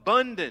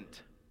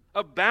 abundant,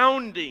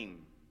 abounding.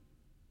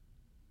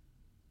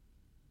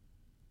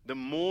 The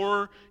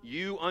more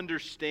you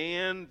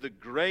understand the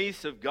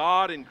grace of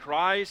God in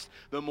Christ,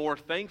 the more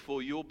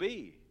thankful you'll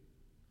be.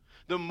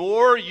 The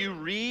more you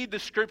read the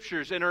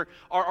Scriptures and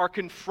are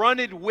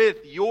confronted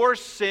with your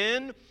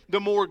sin, the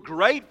more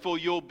grateful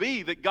you'll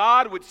be that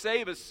God would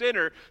save a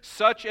sinner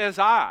such as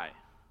I.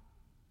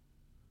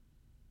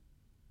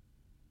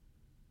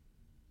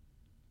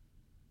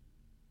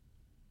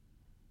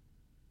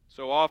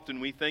 So often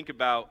we think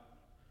about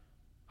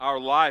our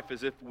life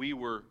as if we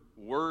were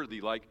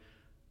worthy, like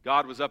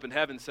God was up in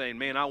heaven saying,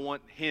 man, I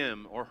want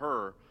him or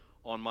her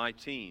on my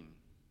team.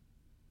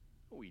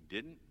 No, he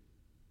didn't.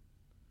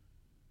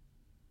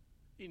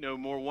 He no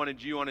more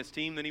wanted you on his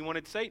team than he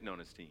wanted Satan on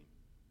his team.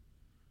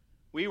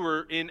 We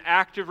were in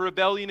active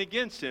rebellion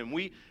against him.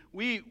 We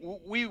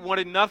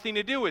wanted nothing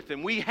to do with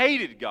him. We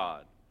hated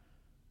God.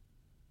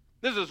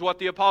 This is what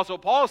the Apostle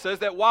Paul says,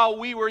 that while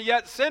we were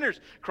yet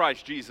sinners,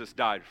 Christ Jesus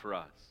died for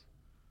us.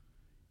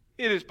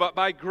 It is but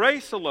by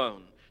grace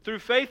alone, through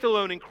faith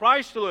alone, in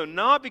Christ alone,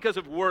 not because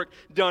of work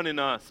done in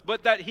us,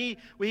 but that he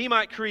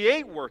might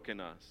create work in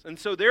us. And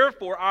so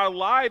therefore our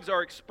lives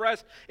are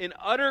expressed in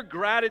utter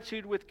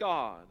gratitude with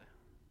God.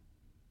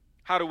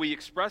 How do we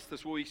express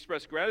this? Well, we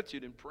express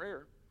gratitude in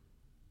prayer.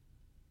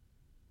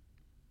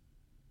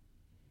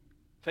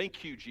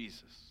 Thank you,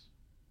 Jesus.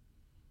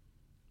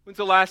 When's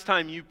the last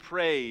time you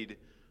prayed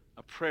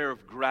a prayer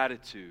of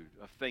gratitude,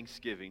 of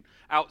thanksgiving,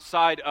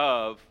 outside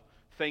of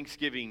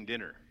Thanksgiving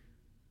dinner?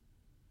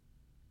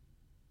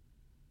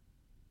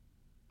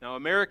 Now,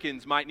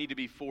 Americans might need to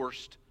be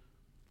forced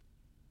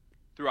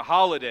through a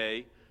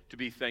holiday to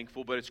be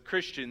thankful, but as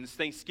Christians,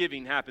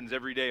 Thanksgiving happens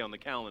every day on the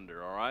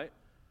calendar, all right?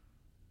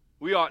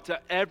 We ought to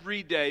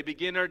every day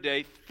begin our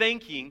day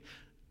thanking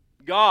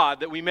God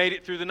that we made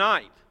it through the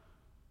night.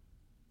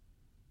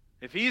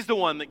 If He's the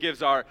one that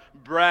gives our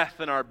breath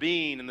and our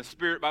being and the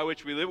spirit by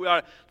which we live, we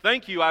ought to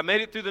thank you, I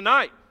made it through the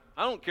night.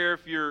 I don't care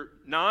if you're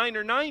 9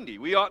 or 90.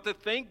 We ought to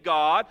thank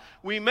God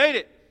we made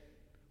it.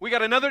 We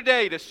got another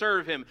day to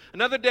serve Him,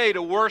 another day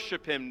to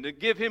worship Him, to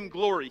give Him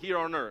glory here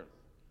on earth.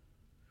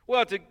 We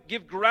ought to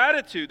give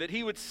gratitude that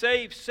He would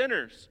save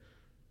sinners,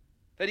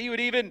 that He would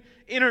even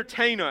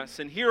entertain us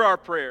and hear our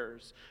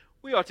prayers.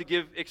 We ought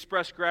to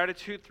express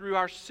gratitude through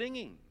our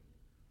singing.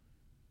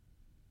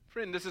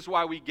 Friend, this is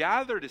why we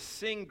gather to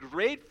sing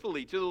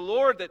gratefully to the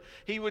Lord that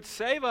He would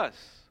save us.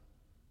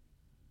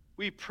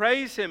 We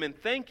praise Him and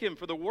thank Him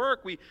for the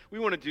work. We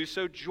want to do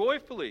so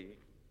joyfully.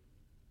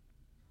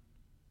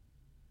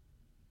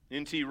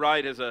 N.T.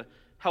 Wright has a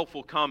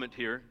helpful comment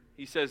here.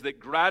 He says that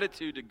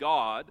gratitude to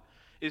God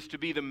is to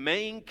be the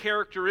main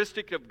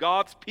characteristic of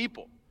God's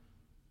people.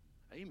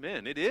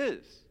 Amen. It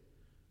is.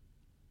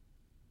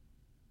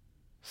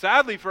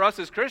 Sadly for us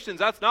as Christians,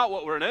 that's not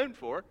what we're known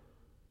for.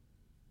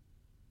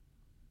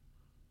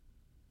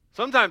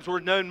 Sometimes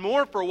we're known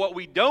more for what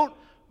we don't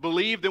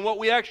believe than what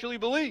we actually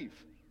believe.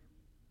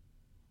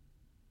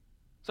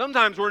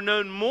 Sometimes we're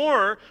known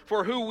more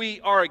for who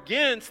we are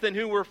against than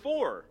who we're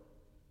for.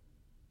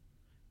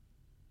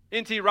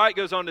 N.T. Wright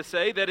goes on to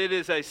say that it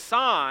is a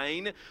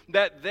sign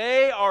that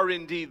they are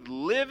indeed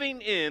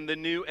living in the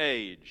new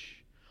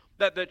age.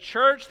 That the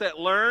church that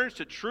learns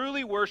to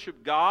truly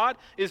worship God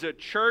is a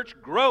church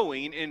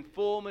growing in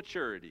full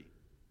maturity.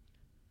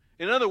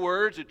 In other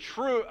words, a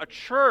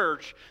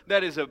church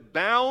that is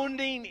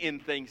abounding in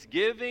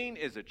thanksgiving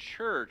is a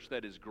church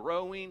that is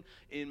growing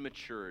in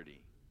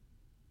maturity.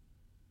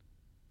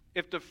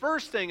 If the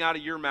first thing out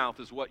of your mouth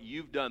is what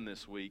you've done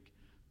this week,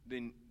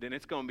 then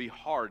it's going to be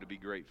hard to be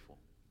grateful.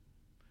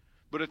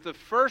 But if the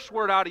first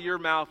word out of your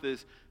mouth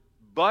is,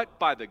 but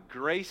by the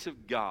grace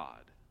of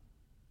God,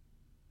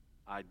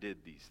 I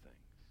did these things.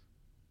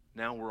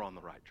 Now we're on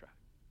the right track.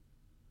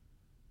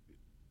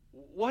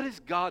 What has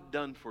God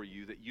done for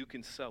you that you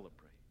can celebrate?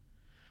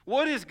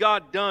 What has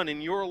God done in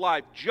your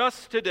life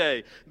just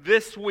today,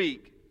 this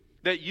week,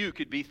 that you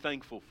could be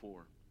thankful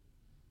for?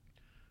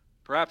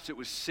 Perhaps it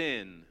was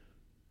sin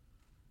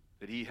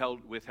that He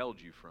withheld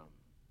you from.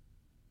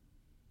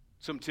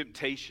 Some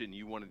temptation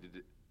you wanted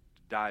to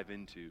dive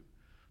into,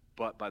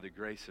 but by the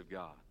grace of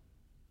God.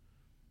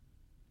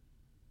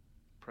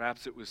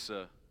 Perhaps it was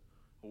a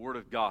word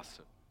of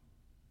gossip,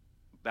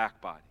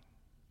 backbiting.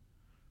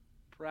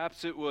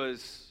 Perhaps it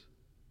was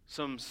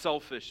some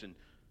selfish and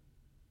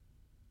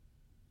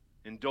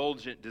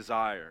indulgent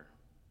desire,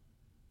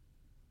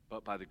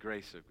 but by the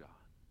grace of God.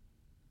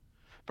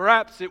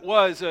 Perhaps it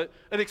was an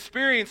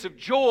experience of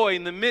joy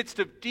in the midst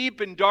of deep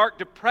and dark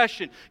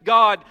depression.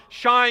 God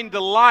shined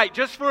the light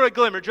just for a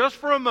glimmer, just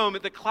for a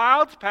moment. The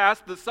clouds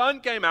passed, the sun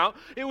came out.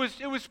 It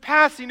was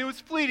passing, it was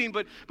fleeting,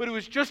 but it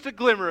was just a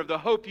glimmer of the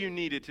hope you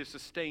needed to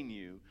sustain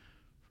you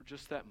for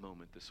just that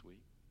moment this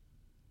week.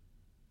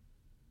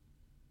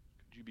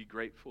 Could you be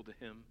grateful to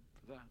Him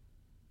for that?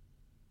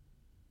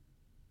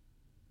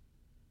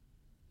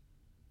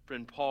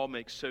 Friend, Paul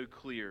makes so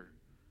clear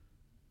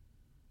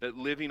that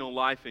living a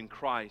life in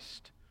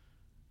Christ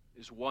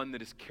is one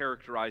that is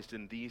characterized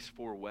in these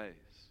 4 ways.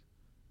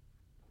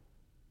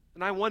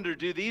 And I wonder,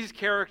 do these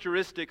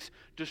characteristics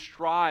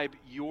describe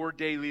your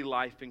daily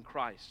life in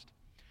Christ?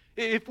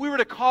 If we were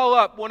to call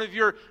up one of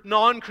your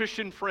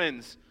non-Christian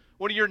friends,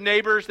 one of your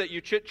neighbors that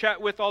you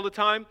chit-chat with all the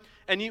time,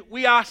 and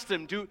we asked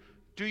them, do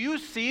you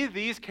see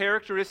these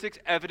characteristics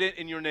evident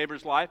in your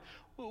neighbor's life?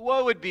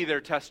 What would be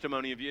their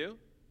testimony of you?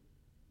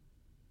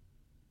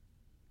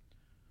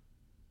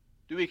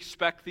 Do we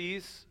expect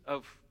these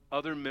of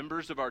other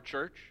members of our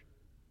church?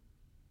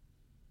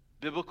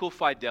 Biblical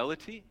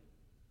fidelity?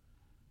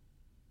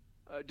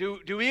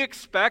 Do we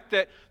expect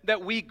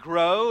that we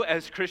grow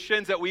as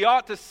Christians, that we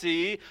ought to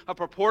see a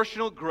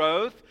proportional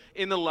growth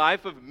in the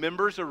life of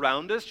members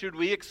around us? Should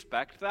we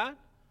expect that?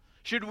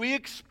 Should we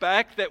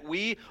expect that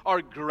we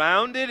are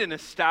grounded and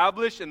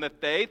established in the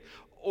faith,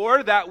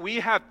 or that we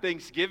have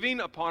thanksgiving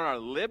upon our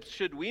lips?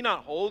 Should we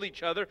not hold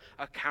each other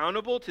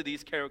accountable to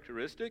these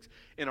characteristics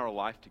in our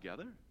life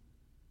together?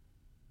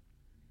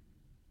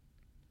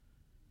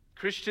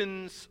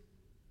 Christians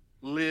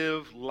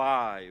live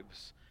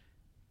lives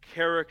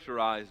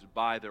characterized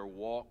by their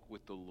walk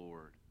with the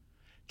Lord.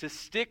 To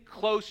stick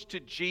close to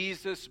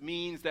Jesus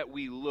means that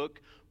we look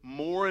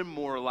more and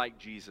more like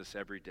Jesus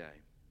every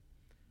day.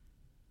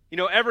 You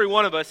know, every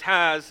one of us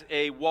has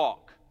a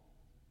walk.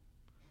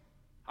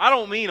 I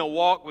don't mean a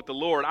walk with the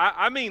Lord.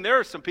 I mean there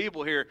are some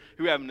people here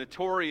who have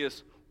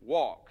notorious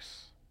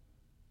walks.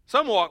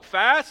 Some walk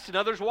fast and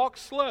others walk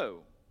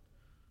slow.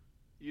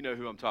 You know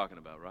who I'm talking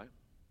about, right?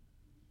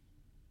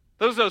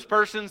 Those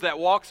persons that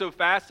walk so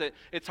fast that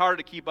it's hard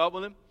to keep up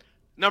with them.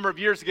 A number of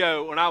years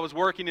ago, when I was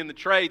working in the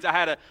trades, I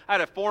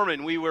had a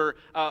foreman. We were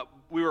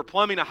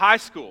plumbing a high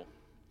school.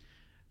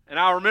 And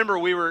I remember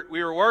we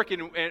were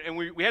working, and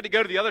we had to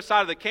go to the other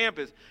side of the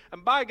campus.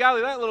 And by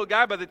golly, that little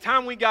guy, by the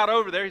time we got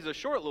over there, he's a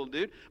short little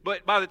dude,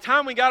 but by the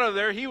time we got over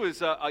there, he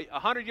was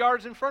 100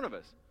 yards in front of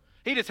us.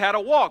 He just had a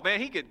walk, man.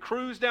 He could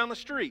cruise down the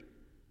street.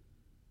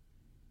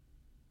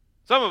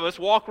 Some of us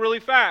walk really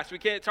fast.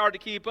 It's hard to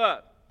keep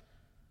up.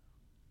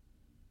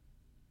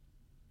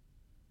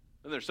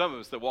 And there's some of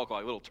us that walk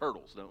like little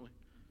turtles, don't we?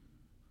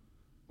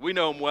 We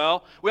know them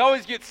well. We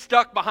always get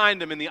stuck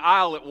behind them in the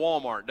aisle at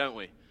Walmart, don't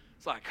we?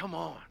 It's like, come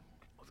on,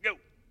 let's go.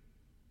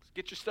 Let's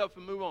get your stuff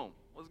and move on.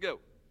 Let's go.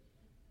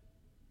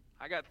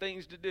 I got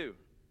things to do.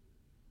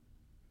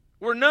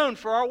 We're known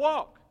for our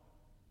walk.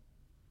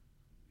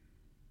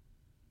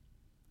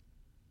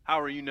 How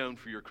are you known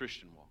for your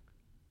Christian walk?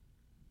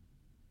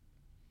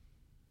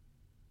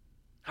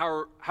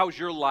 How's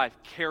your life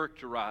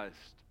characterized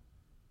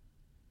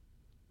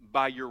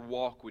by your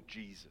walk with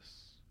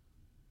Jesus?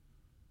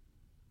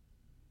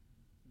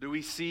 Do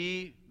we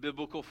see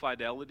biblical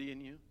fidelity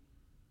in you?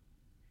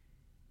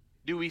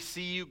 Do we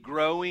see you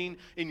growing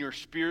in your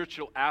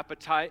spiritual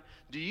appetite?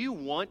 Do you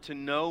want to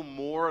know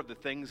more of the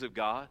things of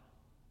God?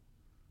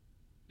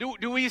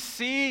 Do we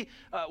see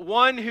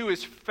one who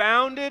is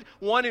founded,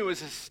 one who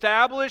is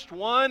established,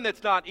 one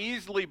that's not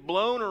easily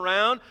blown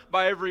around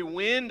by every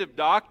wind of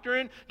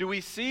doctrine? Do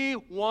we see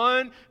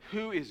one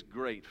who is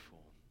grateful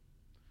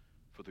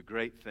for the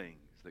great things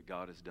that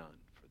God has done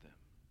for them?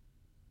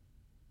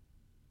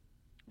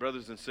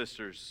 Brothers and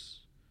sisters,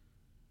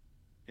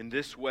 in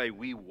this way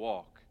we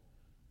walk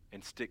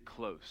and stick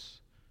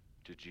close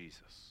to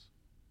Jesus.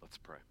 Let's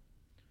pray.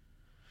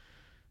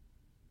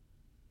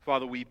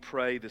 Father, we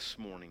pray this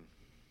morning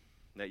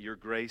that your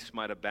grace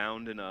might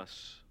abound in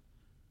us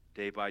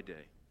day by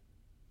day.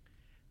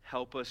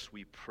 Help us,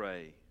 we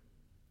pray,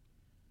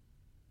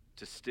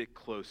 to stick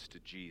close to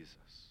Jesus.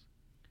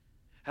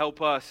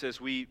 Help us as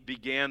we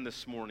began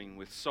this morning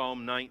with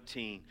Psalm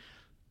 19,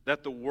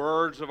 that the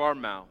words of our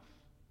mouth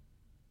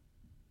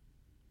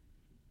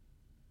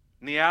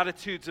and the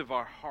attitudes of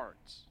our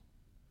hearts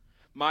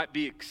might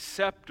be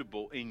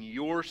acceptable in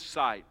your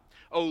sight,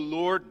 O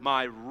Lord,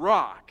 my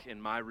rock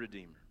and my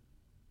redeemer.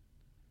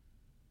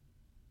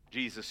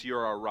 Jesus,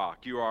 you're our rock,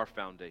 you're our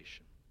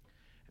foundation.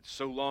 And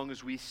so long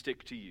as we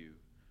stick to you,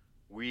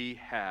 we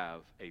have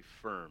a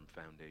firm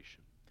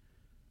foundation.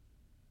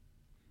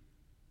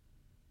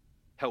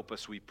 Help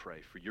us, we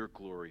pray, for your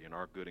glory and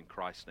our good. In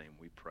Christ's name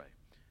we pray.